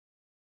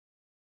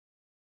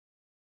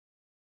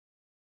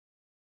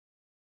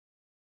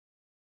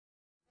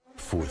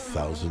For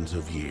thousands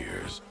of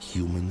years,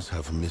 humans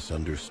have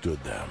misunderstood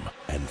them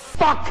and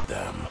fucked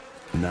them.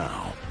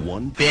 Now,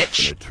 one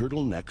bitch in a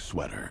turtleneck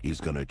sweater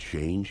is gonna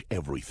change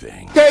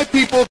everything. Okay,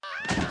 people!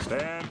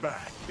 Stand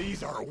back.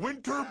 These are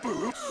winter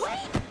boots. Wait!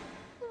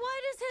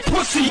 Why does his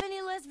Pussy have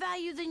any less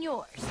value than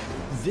yours?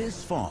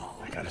 This fall,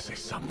 I gotta say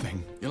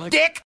something. You like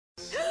Dick!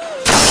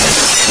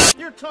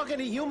 You're talking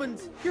to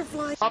humans. You're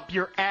flying. Up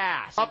your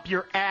ass. Up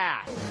your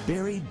ass.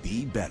 Barry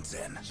B.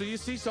 Benson So you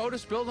see soda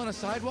spilled on a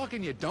sidewalk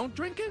and you don't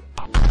drink it?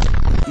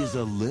 is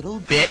a little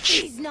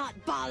bitch He's not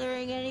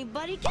bothering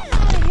anybody. Get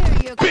out of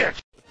here, you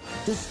bitch!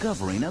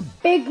 discovering a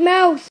Big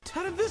Mouse.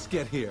 How did this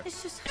get here?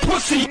 It's just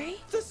Pussy!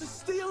 This is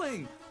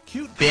stealing.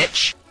 Cute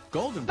bitch.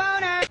 golden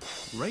Boner.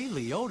 Ray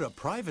Liotta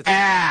private.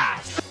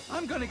 Ass.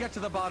 I'm gonna get to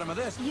the bottom of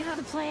this. You have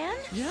a plan?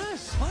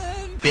 Yes,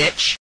 plan.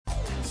 Bitch.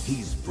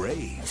 He's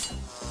brave.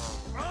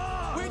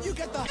 Where'd you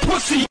get the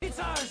Pussy! It's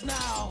ours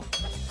now.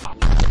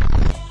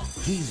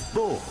 He's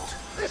bold.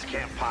 This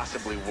can't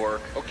possibly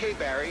work. Okay,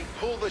 Barry,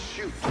 pull the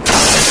chute.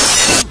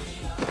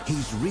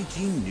 He's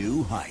reaching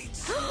new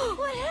heights.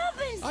 What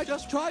happened? I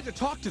just tried to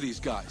talk to these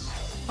guys.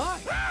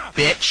 Hi.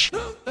 Bitch.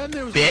 Then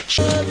there was Bitch.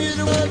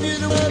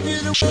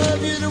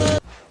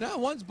 now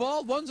one's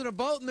bald, one's in a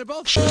boat, and they're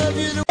both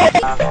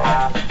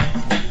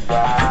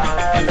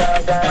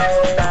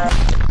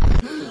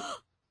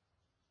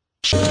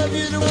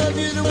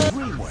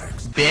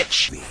DreamWorks.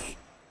 Bitch.